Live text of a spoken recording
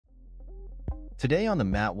Today on the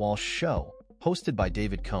Matt Walsh Show, hosted by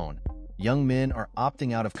David Cohn, young men are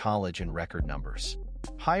opting out of college in record numbers.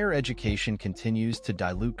 Higher education continues to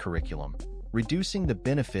dilute curriculum, reducing the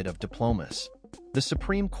benefit of diplomas. The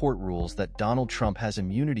Supreme Court rules that Donald Trump has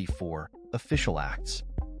immunity for official acts.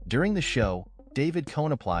 During the show, David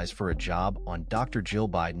Cohn applies for a job on Dr. Jill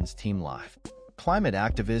Biden's Team Life. Climate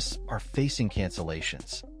activists are facing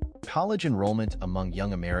cancellations. College enrollment among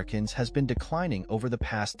young Americans has been declining over the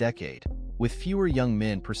past decade, with fewer young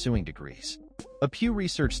men pursuing degrees. A Pew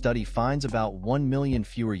Research study finds about 1 million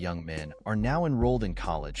fewer young men are now enrolled in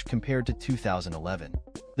college compared to 2011.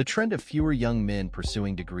 The trend of fewer young men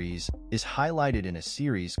pursuing degrees is highlighted in a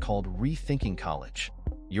series called Rethinking College.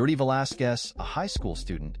 Yuri Velasquez, a high school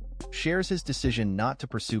student, shares his decision not to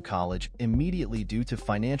pursue college immediately due to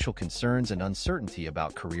financial concerns and uncertainty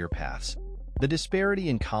about career paths. The disparity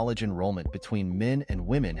in college enrollment between men and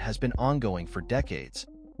women has been ongoing for decades,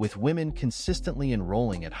 with women consistently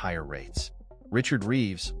enrolling at higher rates. Richard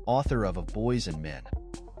Reeves, author of Boys and Men: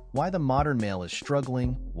 Why the Modern Male is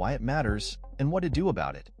Struggling, Why It Matters, and What to Do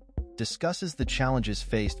About It, discusses the challenges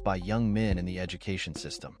faced by young men in the education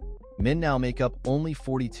system. Men now make up only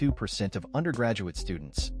 42% of undergraduate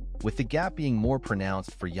students, with the gap being more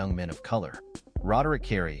pronounced for young men of color. Roderick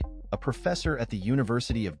Carey, a professor at the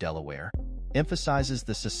University of Delaware, emphasizes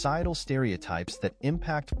the societal stereotypes that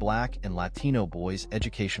impact Black and Latino boys'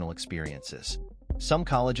 educational experiences. Some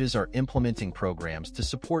colleges are implementing programs to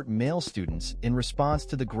support male students in response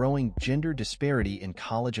to the growing gender disparity in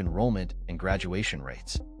college enrollment and graduation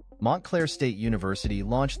rates. Montclair State University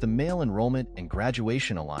launched the Male Enrollment and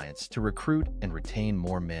Graduation Alliance to recruit and retain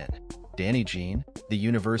more men. Danny Jean, the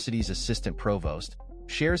university's assistant provost,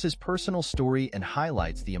 shares his personal story and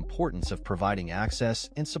highlights the importance of providing access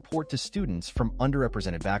and support to students from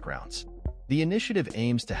underrepresented backgrounds. The initiative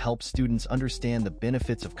aims to help students understand the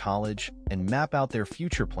benefits of college and map out their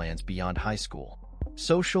future plans beyond high school.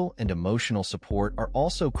 Social and emotional support are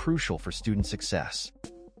also crucial for student success.